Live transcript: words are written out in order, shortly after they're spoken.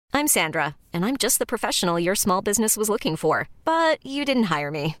I'm Sandra, and I'm just the professional your small business was looking for. But you didn't hire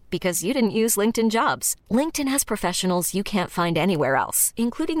me because you didn't use LinkedIn Jobs. LinkedIn has professionals you can't find anywhere else,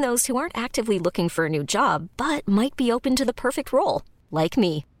 including those who aren't actively looking for a new job, but might be open to the perfect role, like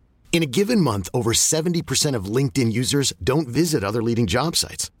me. In a given month, over 70% of LinkedIn users don't visit other leading job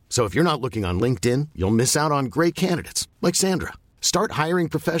sites. So if you're not looking on LinkedIn, you'll miss out on great candidates like Sandra. Start hiring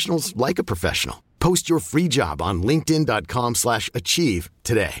professionals like a professional. Post your free job on linkedin.com/achieve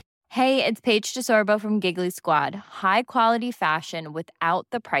today. Hey, it's Paige DeSorbo from Giggly Squad. High quality fashion without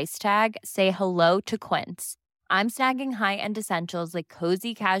the price tag. Say hello to Quince. I'm snagging high-end essentials like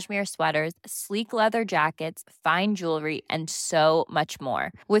cozy cashmere sweaters, sleek leather jackets, fine jewelry, and so much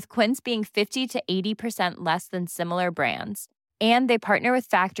more. With Quince being 50 to 80% less than similar brands. And they partner with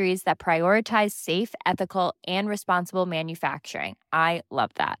factories that prioritize safe, ethical, and responsible manufacturing. I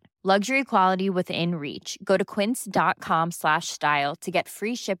love that. Luxury quality within reach. Go to quince.com/style to get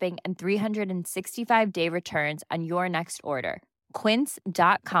free shipping and 365-day returns on your next order.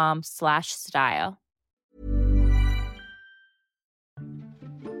 Quince.com/style.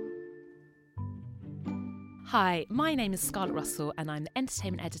 Hi, my name is Scarlett Russell and I'm the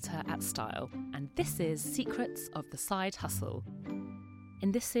entertainment editor at Style, and this is Secrets of the Side Hustle.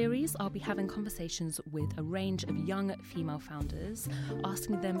 In this series, I'll be having conversations with a range of young female founders,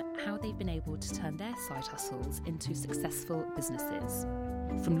 asking them how they've been able to turn their side hustles into successful businesses.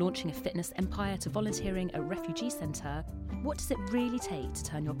 From launching a fitness empire to volunteering at a refugee centre, what does it really take to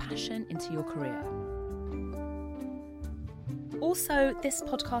turn your passion into your career? Also, this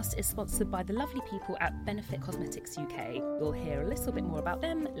podcast is sponsored by the lovely people at Benefit Cosmetics UK. We'll hear a little bit more about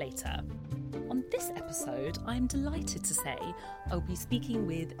them later. On this episode, I'm delighted to say I'll be speaking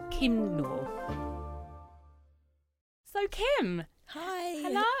with Kim Noor. So Kim! Hi!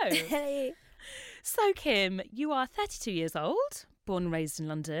 Hello! Hey! So Kim, you are 32 years old, born and raised in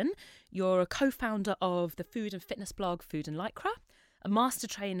London. You're a co-founder of the food and fitness blog Food and Lycra, a master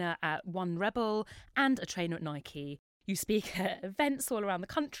trainer at One Rebel, and a trainer at Nike. You speak at events all around the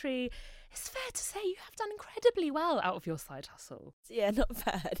country. It's fair to say you have done incredibly well out of your side hustle. Yeah, not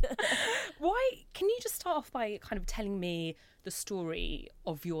bad. Can you just start off by kind of telling me the story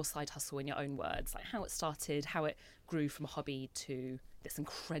of your side hustle in your own words, like how it started, how it grew from a hobby to this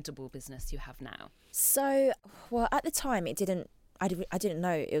incredible business you have now? So, well, at the time, I didn't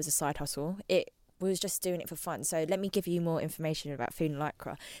know it was a side hustle. It was just doing it for fun. So let me give you more information about Food and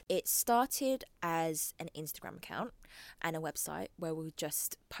Lycra. It started as an Instagram account and a website where we'll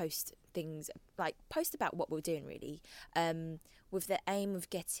just post things, like post about what we're doing really, with the aim of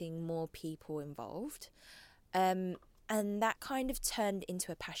getting more people involved. And that kind of turned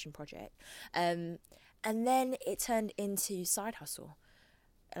into a passion project. And then it turned into side hustle.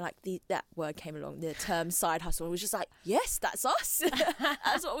 Like that word came along, the term side hustle. It was just like, yes, that's us.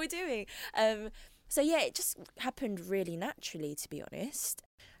 That's what we're doing. So yeah, it just happened really naturally, to be honest.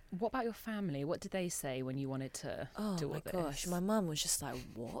 What about your family? What did they say when you wanted to do all this? Oh my gosh, my mum was just like,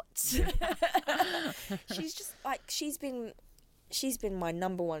 what? She's just like, she's been my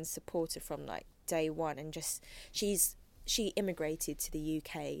number one supporter from like day one, and just she immigrated to the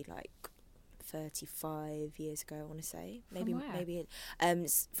UK like 35 years ago, I want to say. Maybe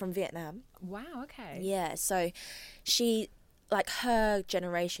from Vietnam. Wow, okay. Yeah, so she, like, her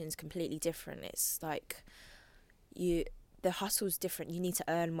generation's completely different. It's like the hustle's different. You need to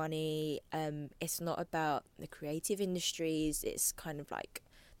earn money. It's not about the creative industries. It's kind of like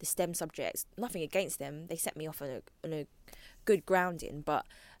the STEM subjects. Nothing against them. They set me off on a good grounding, but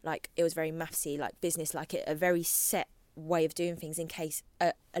like it was very mathsy, like business, like a very set way of doing things in case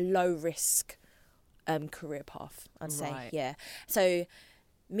a low risk career path, I'd say. Right. Yeah. So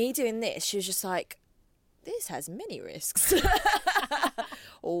me doing this, she was just like, this has many risks.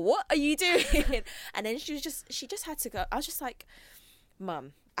 What are you doing? And then she just had to go. I was just like,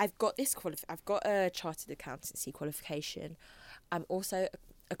 Mum, I've got this I've got a chartered accountancy qualification. I'm also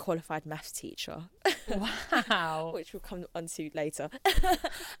a qualified maths teacher. Wow. Which we'll come on to later.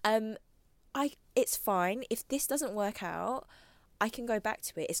 It's fine. If this doesn't work out, I can go back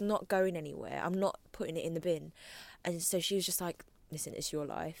to it. It's not going anywhere. I'm not putting it in the bin. And so she was just like, listen, it's your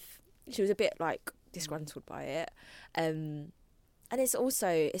life. She was a bit like disgruntled by it. And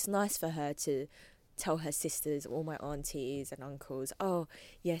it's nice for her to tell her sisters, all my aunties and uncles, oh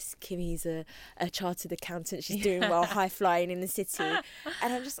yes, Kimmy's a chartered accountant, she's doing well, high flying in the city.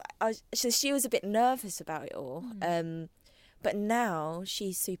 And I'm just, so she was a bit nervous about it all. But now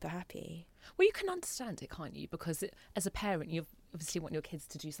she's super happy. Well, you can understand it, can't you? Because as a parent, obviously want your kids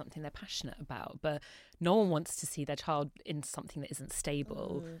to do something they're passionate about, but no one wants to see their child in something that isn't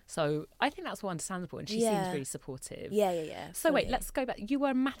stable. So I think that's all understandable, and she seems really supportive. Yeah. So wait, let's go back. You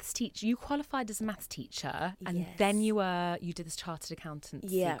were a maths teacher. You qualified as a maths teacher, and then you did this chartered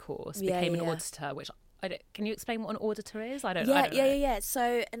accountancy course, became an auditor, which can you explain what an auditor is? I don't know. Yeah.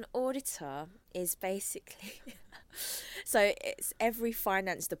 So an auditor is basically so it's every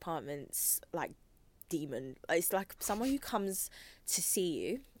finance department's like demon. It's like someone who comes to see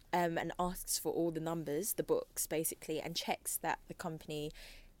you and asks for all the numbers, the books basically, and checks that the company's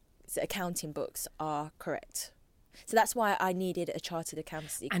accounting books are correct. So that's why I needed a chartered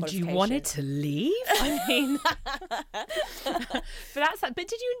accountancy qualification. And you wanted to leave? I mean, but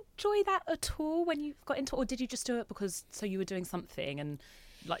did you enjoy that at all when you got into it, or did you just do it because you were doing something and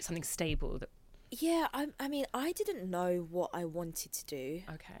like something stable? Yeah, I mean, I didn't know what I wanted to do.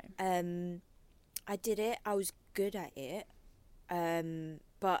 Okay. I did it. I was good at it.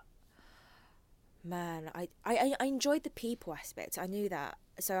 But man, I enjoyed the people aspect. I knew that.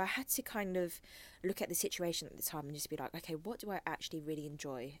 So I had to kind of look at the situation at the time and just be like, okay, what do I actually really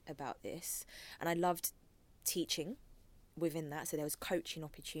enjoy about this? And I loved teaching within that. So there was coaching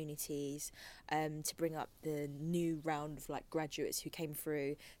opportunities to bring up the new round of like graduates who came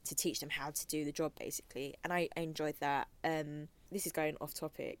through to teach them how to do the job basically. And I enjoyed that. This is going off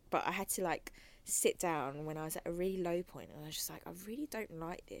topic, but I had to like sit down when I was at a really low point, and I was just like, I really don't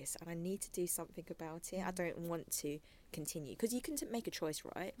like this and I need to do something about it. I don't want to continue, because you can make a choice,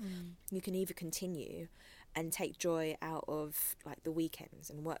 right? You can either continue and take joy out of like the weekends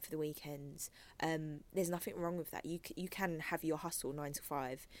and work for the weekends. There's nothing wrong with that. You can have your hustle 9 to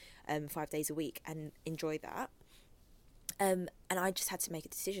 5, 5 days a week, and enjoy that. And I just had to make a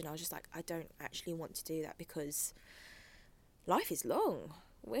decision. I was just like, I don't actually want to do that, because life is long.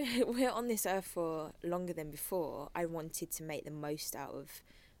 We're on this earth for longer than before. I wanted to make the most out of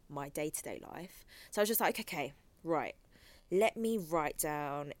my day-to-day life. So I was just like, okay, right, let me write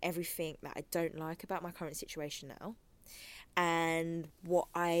down everything that I don't like about my current situation now and what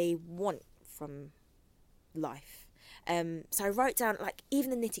I want from life. So I wrote down like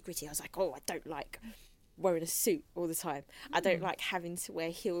even the nitty-gritty. I was like, I don't like wearing a suit all the time. I don't like having to wear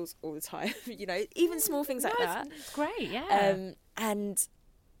heels all the time. Even small things like that. It's great, yeah. And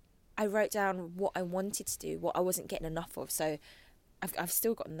I wrote down what I wanted to do, what I wasn't getting enough of. So I've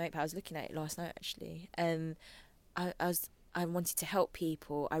still got a notepad. I was looking at it last night actually. I wanted to help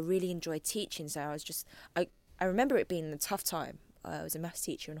people. I really enjoyed teaching, so I remember it being a tough time. I was a maths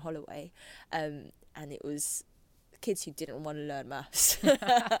teacher in Holloway, and it was kids who didn't want to learn maths.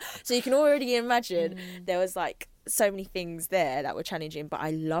 So you can already imagine there was like so many things there that were challenging, but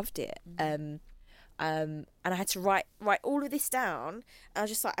I loved it. And I had to write all of this down. And I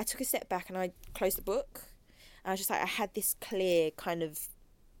was just like, I took a step back and I closed the book. And I was just like, I had this clear kind of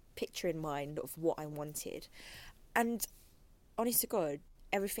picture in mind of what I wanted. And honest to God,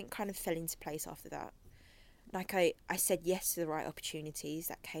 everything kind of fell into place after that. Like I said yes to the right opportunities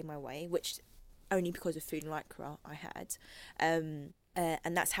that came my way, which only because of Food and Lycra I had. And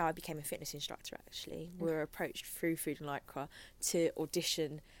that's how I became a fitness instructor, actually. We were approached through Food and Lycra to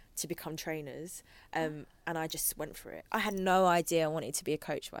audition to become trainers, and I just went for it. I had no idea I wanted to be a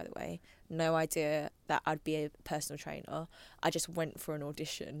coach, by the way. No idea that I'd be a personal trainer. I just went for an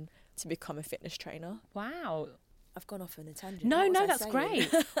audition to become a fitness trainer. Wow. I've gone off on a tangent. No, that's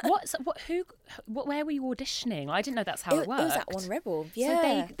great. Where were you auditioning? I didn't know that's how it worked. It was at One Rebel.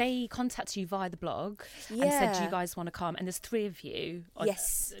 Yeah. So they contacted you via the blog and said, "Do you guys want to come?" And there's 3 of you.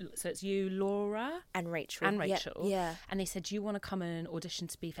 Yes. So it's you, Laura, and Rachel. Yeah. And they said, "Do you want to come and audition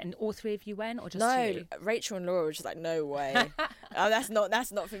to be?" And all 3 of you went, or just you? No, Rachel and Laura were just like, "No way. That's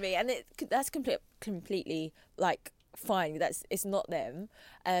not for me." And that's completely like. Fine, it's not them,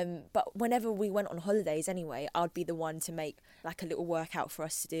 but whenever we went on holidays anyway, I'd be the one to make like a little workout for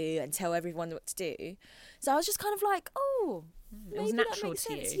us to do and tell everyone what to do. So I was just kind of like, it was natural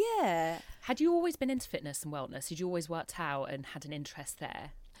to you. Yeah. Had you always been into fitness and wellness? Had you always worked out and had an interest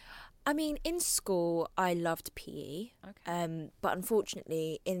there? I mean, in school I loved PE, but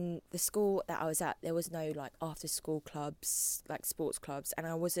unfortunately in the school that I was at there was no like after school clubs, like sports clubs, and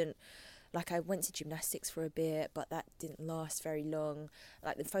I wasn't. Like, I went to gymnastics for a bit, but that didn't last very long.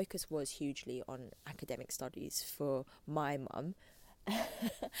 Like, the focus was hugely on academic studies for my mum.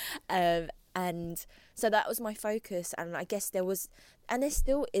 And so that was my focus. And I guess there was, and there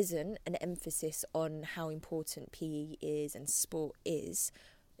still isn't, an emphasis on how important PE is and sport is,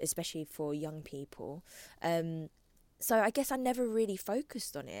 especially for young people. So I guess I never really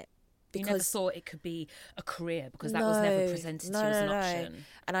focused on it. Because you never thought it could be a career, because that was never presented to you as an option.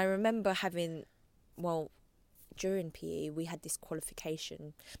 And I remember having, during PE, we had this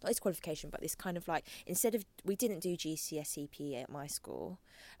qualification, not this qualification, but this kind of like, we didn't do GCSE PE at my school,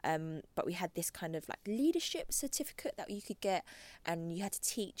 but we had this kind of like leadership certificate that you could get, and you had to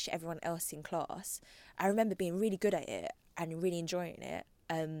teach everyone else in class. I remember being really good at it and really enjoying it,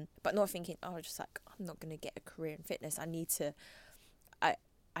 but not thinking, just like, I'm not going to get a career in fitness. I need to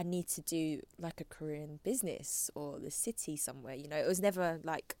do like a career in business or the city somewhere, you know. It was never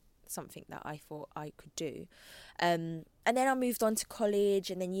like something that I thought I could do. And then I moved on to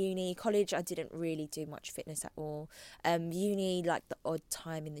college, and then uni. College, I didn't really do much fitness at all. Uni, like the odd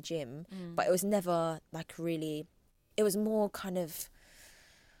time in the gym, but it was never like really, it was more kind of,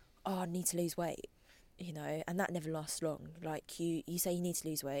 I need to lose weight, you know, and that never lasts long. Like you say you need to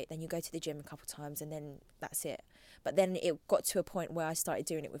lose weight, then you go to the gym a couple of times, and then that's it. But then it got to a point where I started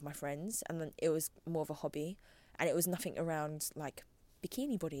doing it with my friends, and then it was more of a hobby, and it was nothing around like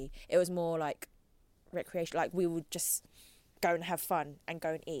bikini body. It was more like recreation. Like we would just go and have fun and go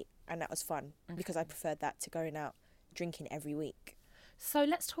and eat, and that was fun because I preferred that to going out drinking every week. So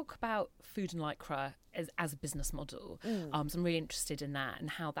let's talk about Food and Lycra as a business model. So I'm really interested in that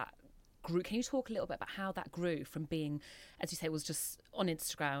and how that grew. Can you talk a little bit about how that grew from being, as you say, it was just on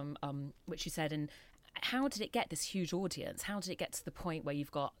Instagram, which you said, and how did it get this huge audience? How did it get to the point where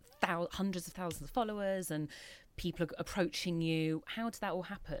you've got hundreds of thousands of followers and people are approaching you? How did that all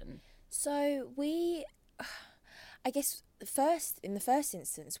happen? So I guess in the first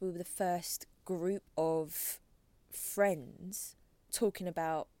instance, we were the first group of friends talking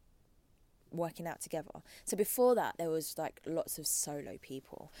about working out together. So before that, there was like lots of solo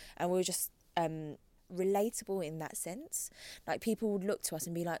people, and we were just relatable in that sense. Like people would look to us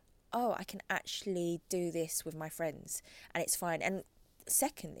and be like, oh, I can actually do this with my friends and it's fine. And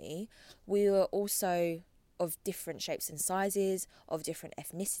secondly, we were also of different shapes and sizes, of different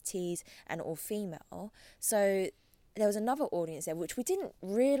ethnicities, and all female. So there was another audience there, which we didn't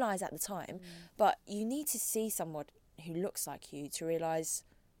realise at the time, but you need to see someone who looks like you to realise,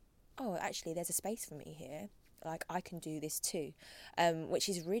 oh, actually there's a space for me here. Like I can do this too, which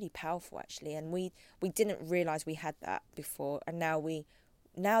is really powerful actually. And we didn't realise we had that before, and now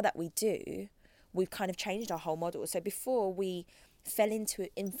that we do, we've kind of changed our whole model. So before we fell into an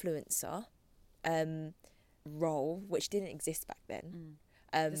influencer role, which didn't exist back then.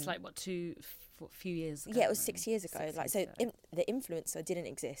 It's like what, few years ago? Yeah, it was 6 years ago. The influencer didn't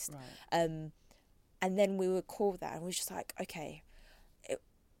exist. Right. And then we were called that, and we were just like, okay,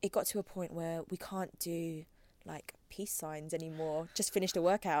 it got to a point where we can't do like peace signs anymore. Just finished a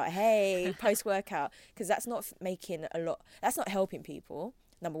workout, hey, post-workout, because that's not that's not helping people,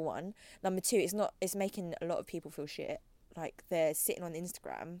 number one. Number two, it's making a lot of people feel shit. Like they're sitting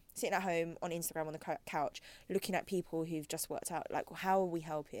at home on Instagram on the couch, looking at people who've just worked out. Like, how are we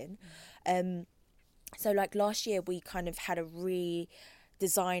helping? So like last year, we kind of had a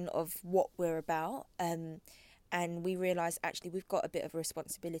redesign of what we're about. And we realised actually we've got a bit of a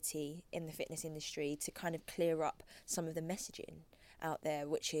responsibility in the fitness industry to kind of clear up some of the messaging out there,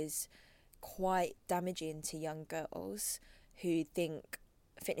 which is quite damaging to young girls who think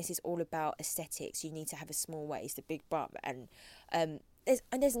fitness is all about aesthetics. You need to have a small waist, a big bum, and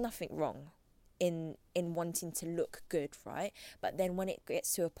there's nothing wrong in wanting to look good, right? But then when it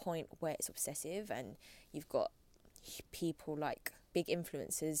gets to a point where it's obsessive, and you've got people like big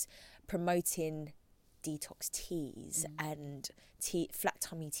influencers promoting detox teas and flat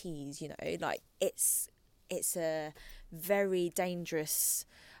tummy teas, you know, like it's a very dangerous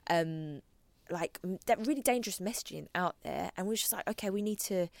that really dangerous messaging out there. And we're just like, okay, we need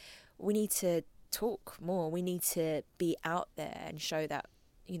to talk more, we need to be out there and show that,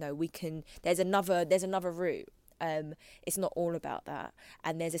 you know, we can, there's another route. It's not all about that,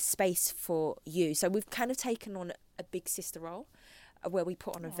 and there's a space for you. So we've kind of taken on a big sister role, where we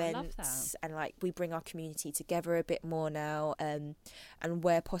put on events and like we bring our community together a bit more now, and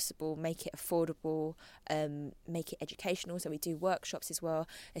where possible make it affordable, make it educational. So we do workshops as well,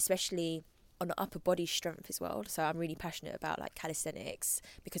 especially on upper body strength as well. So I'm really passionate about like calisthenics,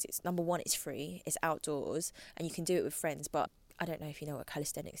 because it's, number one, it's free, it's outdoors, and you can do it with friends. But I don't know if you know what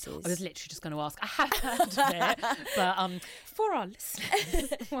calisthenics is. I was literally just going to ask. I have heard of it, but for our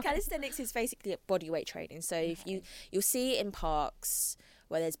listeners, calisthenics is basically body weight training. So if you'll see it in parks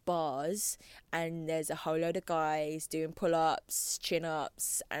where there's bars and there's a whole load of guys doing pull-ups,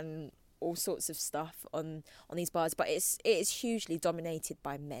 chin-ups, and all sorts of stuff on these bars. But it is hugely dominated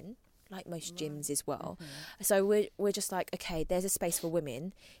by men. like most gyms as well. So we're just like, okay, there's a space for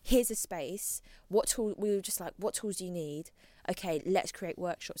women. Here's a space. What tools do you need? Okay, let's create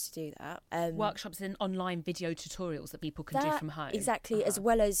workshops to do that. Workshops and online video tutorials that people can do from home. Exactly, as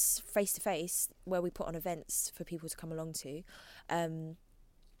well as face-to-face, where we put on events for people to come along to.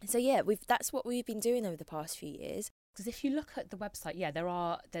 So yeah, that's what we've been doing over the past few years. Because if you look at the website,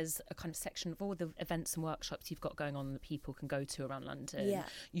 there's a kind of section of all the events and workshops you've got going on that people can go to around London. Yeah.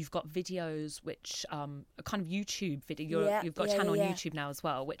 You've got videos which are kind of YouTube video. You've got a channel on YouTube now as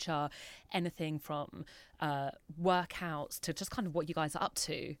well, which are anything from workouts to just kind of what you guys are up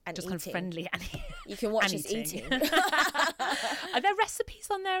to, and just eating. Kind of friendly. And you can watch us eating. Are there recipes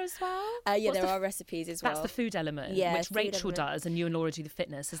on there as well? There are recipes as well. That's the food element, which Rachel does, and you and Laura do the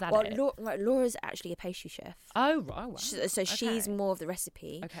fitness. Is that it? Laura's actually a pastry chef. Oh, right. Wow. So she's more of the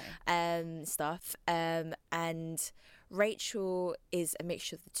recipe stuff. And Rachel is a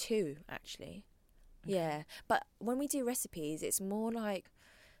mixture of the two, actually. Okay. Yeah. But when we do recipes, it's more like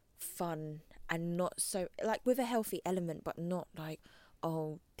fun and not so, like with a healthy element, but not like,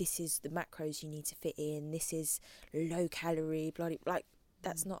 oh, this is the macros you need to fit in, this is low calorie, bloody, like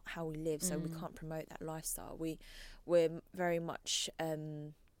that's not how we live. So we can't promote that lifestyle. We're very much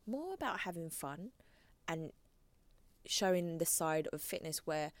more about having fun and showing the side of fitness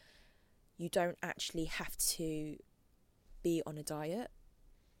where you don't actually have to be on a diet,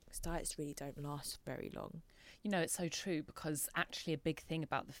 because diets really don't last very long. You know, it's so true, because actually a big thing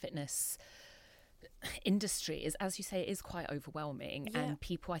about the fitness industry is, as you say, it is quite overwhelming, and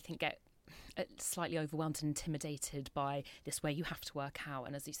people, I think, get slightly overwhelmed and intimidated by this way you have to work out,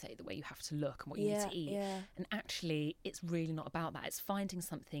 and as you say, the way you have to look and what you need to eat. And actually it's really not about that. It's finding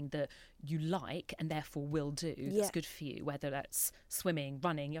something that you like and therefore will do that's good for you, whether that's swimming,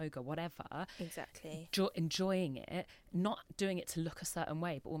 running, yoga, whatever. Exactly. Enjoying it, not doing it to look a certain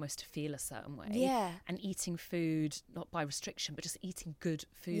way, but almost to feel a certain way. And eating food not by restriction, but just eating good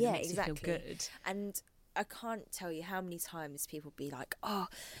food that makes you feel good. And I can't tell you how many times people be like,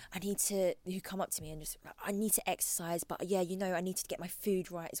 who come up to me and just, I need to exercise, but I need to get my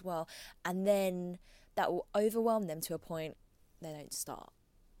food right as well. And then that will overwhelm them to a point they don't start.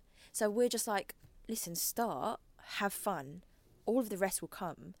 So we're just like, listen, start, have fun, all of the rest will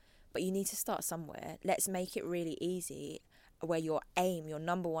come, but you need to start somewhere. Let's make it really easy, where your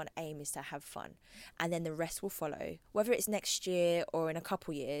number one aim is to have fun, and then the rest will follow. Whether it's next year or in a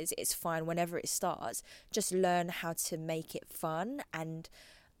couple years, it's fine. Whenever it starts, just learn how to make it fun and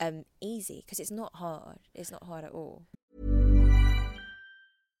easy, because it's not hard. It's not hard at all.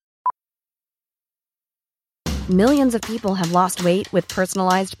 Millions of people have lost weight with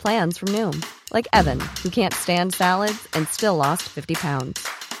personalized plans from Noom, like Evan, who can't stand salads and still lost 50 pounds.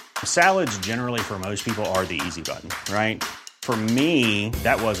 Salads generally for most people are the easy button, right? For me,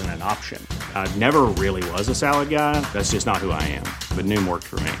 that wasn't an option. I never really was a salad guy. That's just not who I am. But Noom worked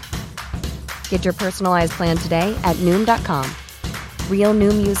for me. Get your personalized plan today at Noom.com. Real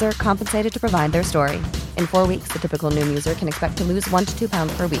Noom user compensated to provide their story. In 4 weeks, the typical Noom user can expect to lose 1 to 2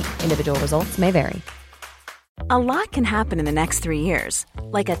 pounds per week. Individual results may vary. A lot can happen in the next 3 years.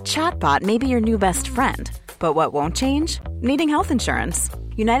 Like a chatbot may be your new best friend. But what won't change? Needing health insurance.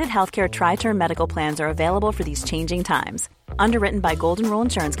 United Healthcare Tri-Term Medical Plans are available for these changing times. Underwritten by Golden Rule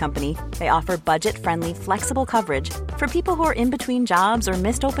Insurance Company, they offer budget-friendly, flexible coverage for people who are in between jobs or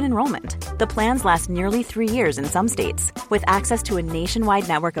missed open enrollment. The plans last nearly 3 years in some states, with access to a nationwide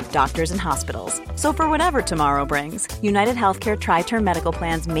network of doctors and hospitals. So for whatever tomorrow brings, United Healthcare Tri-Term Medical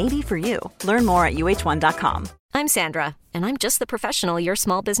Plans may be for you. Learn more at uh1.com. I'm Sandra, and I'm just the professional your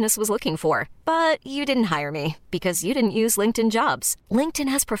small business was looking for. But you didn't hire me, because you didn't use LinkedIn Jobs. LinkedIn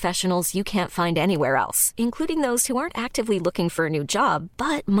has professionals you can't find anywhere else, including those who aren't actively looking for a new job,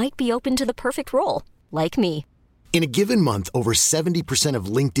 but might be open to the perfect role, like me. In a given month, over 70% of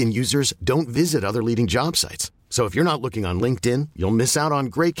LinkedIn users don't visit other leading job sites. So if you're not looking on LinkedIn, you'll miss out on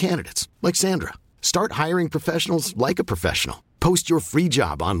great candidates, like Sandra. Start hiring professionals like a professional. Post your free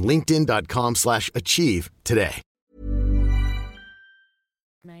job on linkedin.com/achieve today.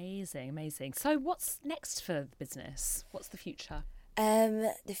 Amazing. So what's next for the business? What's the future?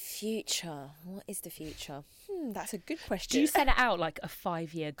 The future. What is the future? That's a good question. Do you set it out like a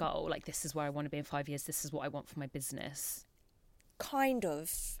 5-year goal? Like, this is where I want to be in 5 years. This is what I want for my business. Kind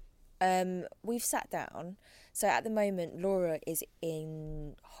of. We've sat down. So at the moment, Laura is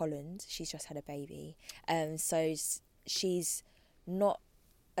in Holland. She's just had a baby. So she's not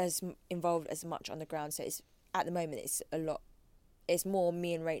as involved as much on the ground. So at the moment, it's more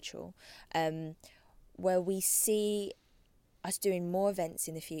me and Rachel, where we see us doing more events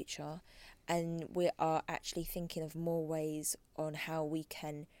in the future, and we are actually thinking of more ways on how we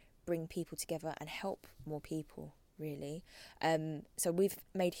can bring people together and help more people, really. So we've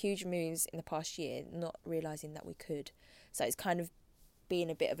made huge moves in the past year, not realising that we could. So it's kind of been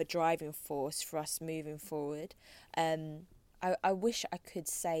a bit of a driving force for us moving forward. I wish I could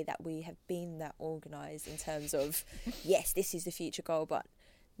say that we have been that organised in terms of, yes, this is the future goal, but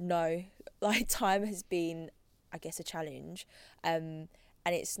no, like, time has been, I guess, a challenge, and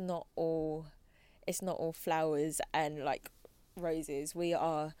it's not all flowers and like roses. We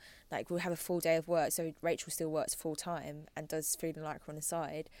are like, we'll have a full day of work, so Rachel still works full time and does Food and Lycra on the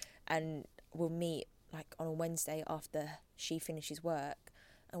side, and we'll meet like on a Wednesday after she finishes work,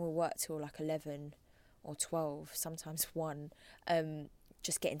 and we'll work till like 11 or 12, sometimes 1,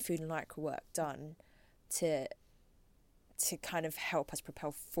 just getting Food and Lycra work done to kind of help us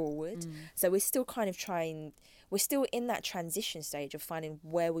propel forward. So we're still kind of we're still in that transition stage of finding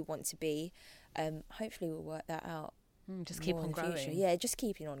where we want to be. Hopefully we'll work that out. Just keep on growing. Future. Yeah, just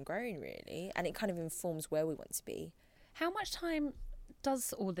keeping on growing, really. And it kind of informs where we want to be. How much time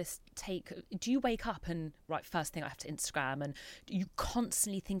does all this take? Do you wake up and, right, first thing I have to Instagram, and are you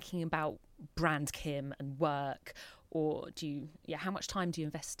constantly thinking about brand Kim and work? Or do you, how much time do you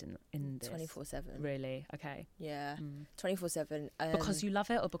invest in this? 24/7. Really? Okay. Yeah, 24/7. Because you love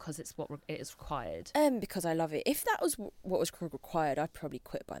it, or because it's what it is required? Because I love it. If that was what was required, I'd probably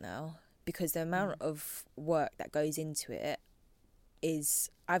quit by now. Because the amount of work that goes into it is,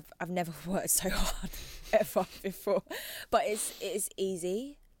 I've never worked so hard ever before. But it's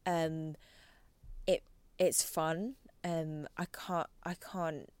easy. It's fun. I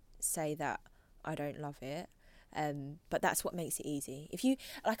can't say that I don't love it. But that's what makes it easy. If you,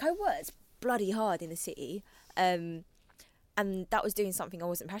 like, I worked bloody hard in the city, and that was doing something I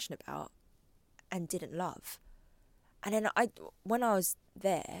wasn't passionate about and didn't love. And then when I was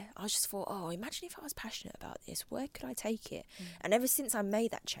there, I just thought, oh, imagine if I was passionate about this, where could I take it? And ever since I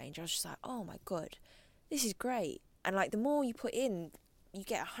made that change, I was just like, oh my God, this is great. And like, the more you put in, you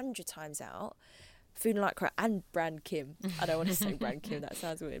get 100 times out. Food and Lycra and brand Kim. I don't want to say brand Kim, that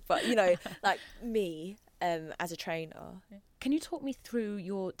sounds weird. But, you know, like me, as a trainer. Can you talk me through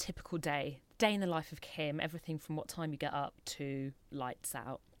your typical day in the life of Kim, everything from what time you get up to lights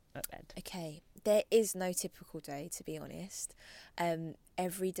out at bed? Okay, there is no typical day, to be honest.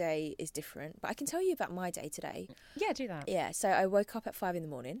 Every day is different, but I can tell you about my day today. Yeah, do that. Yeah, so I woke up at 5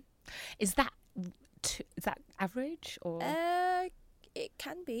 a.m. Is that average, or? It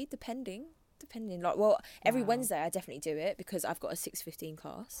can be, depending. Like, well, every Wednesday I definitely do it because I've got a 6:15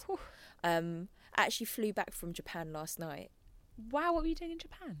 class. I actually flew back from Japan last night. Wow, what were you doing in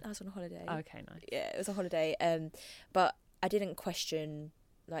Japan? I was on a holiday. Okay, nice. Yeah, it was a holiday. But I didn't question,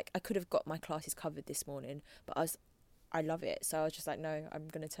 like, I could have got my classes covered this morning, but I love it. So I was just like, no, I'm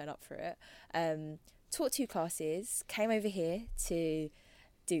going to turn up for it. Taught 2 classes, came over here to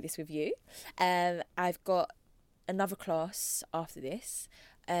do this with you. I've got another class after this.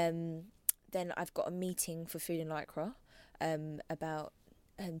 Then I've got a meeting for Food and Lycra about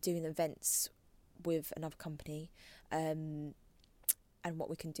doing events with another company and what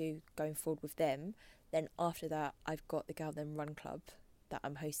we can do going forward with them. Then after that, I've got the Gal Them Run Club that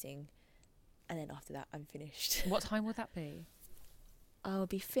I'm hosting, and then after that, I'm finished. What time would that be? I'll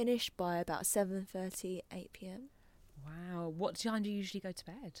be finished by about 7:30, 8 p.m. Wow. What time do you usually go to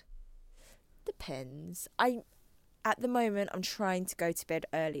bed? Depends. At the moment, I'm trying to go to bed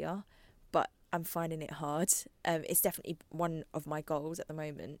earlier, but I'm finding it hard. It's definitely one of my goals at the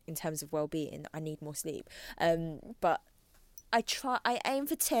moment in terms of well-being. I need more sleep. But I aim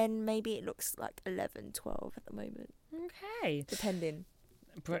for 10, maybe it looks like 11, 12 at the moment. Okay. Depending.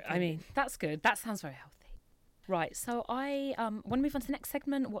 I mean, that's good. That sounds very healthy. Right, so I want to move on to the next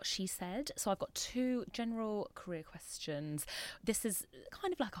segment, What She Said. So I've got 2 general career questions. This is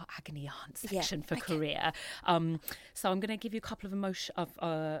kind of like our agony aunt section for career. So I'm going to give you a couple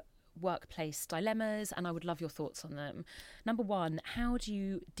of workplace dilemmas, and I would love your thoughts on them. Number 1, how do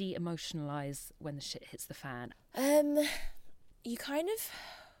you de-emotionalise when the shit hits the fan? You kind of...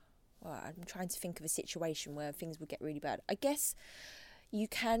 Well, I'm trying to think of a situation where things would get really bad. I guess you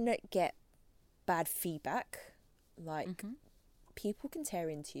can get bad feedback. Like, people can tear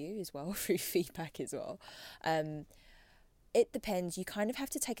into you as well through feedback as well. It depends. You kind of have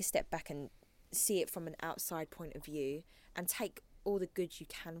to take a step back and see it from an outside point of view and take all the good you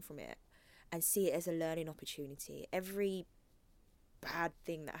can from it and see it as a learning opportunity. Every bad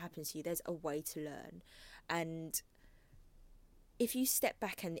thing that happens to you, there's a way to learn. And if you step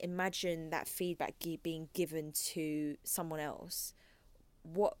back and imagine that feedback being given to someone else,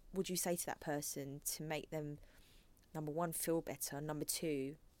 what would you say to that person to make them, number 1, feel better, number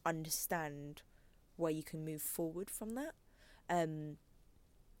 2, understand where you can move forward from that?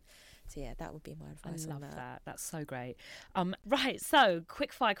 So yeah, that would be my advice. I love on that. That's so great. Right, so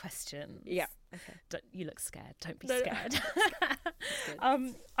quick fire questions. Yeah. Okay. You look scared. Don't be scared.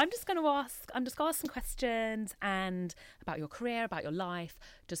 I'm just going to ask some questions and about your career, about your life.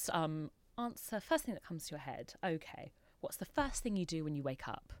 Just answer first thing that comes to your head. Okay. What's the first thing you do when you wake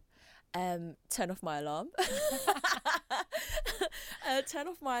up? Turn off my alarm. Turn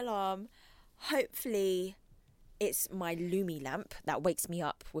off my alarm. Hopefully, it's my Lumi lamp that wakes me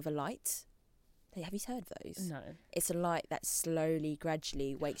up with a light. Have you heard of those? No. It's a light that slowly,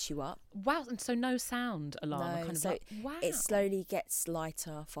 gradually wakes you up. Wow, and so no sound alarm? No, wow. It slowly gets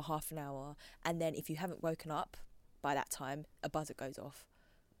lighter for half an hour, and then if you haven't woken up by that time, a buzzer goes off.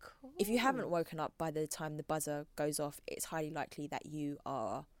 Cool. If you haven't woken up by the time the buzzer goes off, it's highly likely that you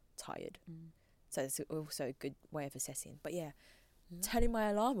are tired. So it's also a good way of assessing. But yeah, turning my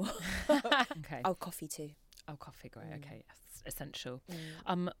alarm off. Okay. Oh, coffee too. Oh, coffee, great. Okay, that's essential.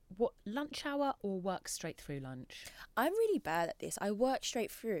 What, lunch hour or work straight through lunch? I'm really bad at this. I work straight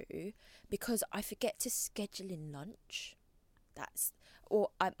through because I forget to schedule in lunch.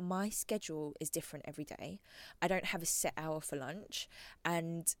 My schedule is different every day. I don't have a set hour for lunch,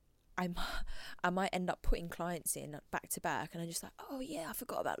 and I might end up putting clients in back to back, and I'm just like, oh yeah, I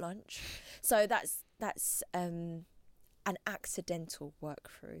forgot about lunch. So that's an accidental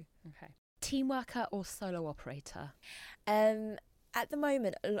work through. Okay. Team worker or solo operator? At the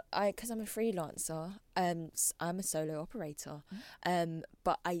moment, because I'm a freelancer, I'm a solo operator.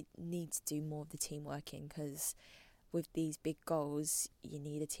 But I need to do more of the team working, because with these big goals, you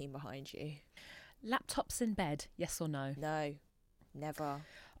need a team behind you. Laptops in bed, yes or no? No, never.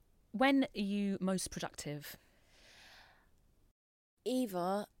 When are you most productive?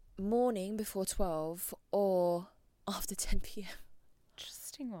 Either morning before 12 or after 10 p.m.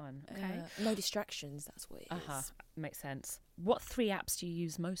 Interesting one. Okay. No distractions, that's what it is. Makes sense. What 3 apps do you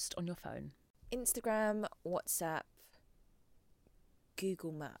use most on your phone? Instagram, WhatsApp,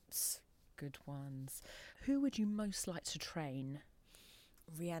 Google Maps. Good ones. Who would you most like to train?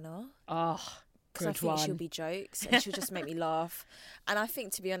 Rihanna. Oh, because I think she'll be jokes and she'll just make me laugh. And I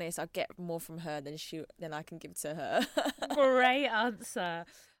think, to be honest, I'll get more from her than I can give to her. Great answer.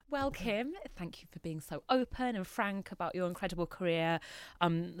 Well, Kim, thank you for being so open and frank about your incredible career.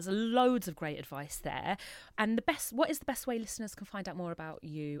 There's loads of great advice there. And what is the best way listeners can find out more about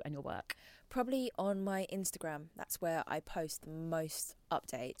you and your work? Probably on my Instagram. That's where I post the most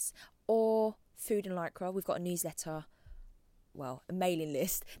updates. Or Food and Lycra. We've got a newsletter, a mailing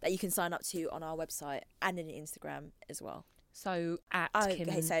list that you can sign up to on our website and in Instagram as well. So Kim...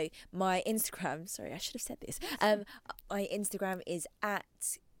 Okay, so my Instagram... Sorry, I should have said this. My Instagram is at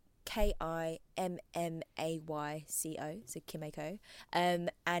KIMMAYCO, so Kimako.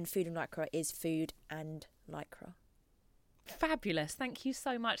 And Food and Lycra is Food and Lycra. Fabulous. Thank you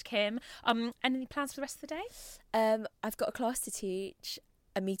so much, Kim. Any plans for the rest of the day? I've got a class to teach,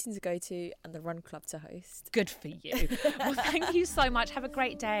 a meeting to go to, and the run club to host. Good for you. Well, thank you so much. Have a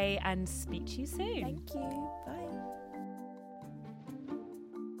great day and speak to you soon. Thank you. Bye.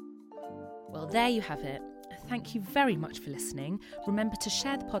 Well, there you have it. Thank you very much for listening. Remember to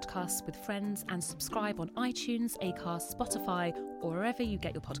share the podcast with friends and subscribe on iTunes, Acast, Spotify, or wherever you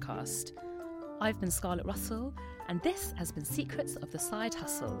get your podcast. I've been Scarlett Russell, and this has been Secrets of the Side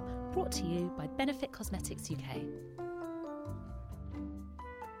Hustle, brought to you by Benefit Cosmetics UK.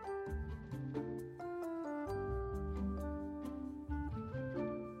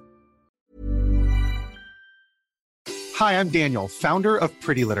 Hi, I'm Daniel, founder of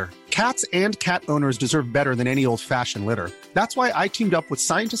Pretty Litter. Cats and cat owners deserve better than any old-fashioned litter. That's why I teamed up with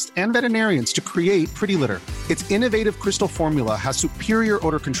scientists and veterinarians to create Pretty Litter. Its innovative crystal formula has superior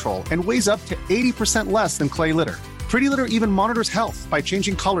odor control and weighs up to 80% less than clay litter. Pretty Litter even monitors health by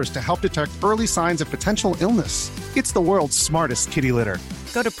changing colors to help detect early signs of potential illness. It's the world's smartest kitty litter.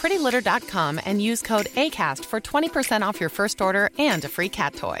 Go to prettylitter.com and use code ACAST for 20% off your first order and a free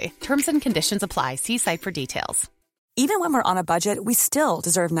cat toy. Terms and conditions apply. See site for details. Even when we're on a budget, we still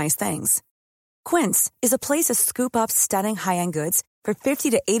deserve nice things. Quince is a place to scoop up stunning high-end goods for 50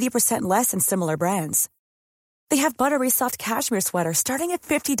 to 80% less than similar brands. They have buttery soft cashmere sweaters starting at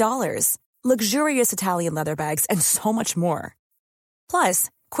 $50, luxurious Italian leather bags, and so much more. Plus,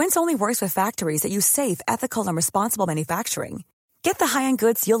 Quince only works with factories that use safe, ethical, and responsible manufacturing. Get the high-end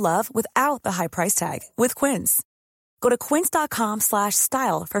goods you'll love without the high price tag with Quince. Go to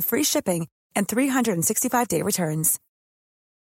quince.com/style for free shipping and 365-day returns.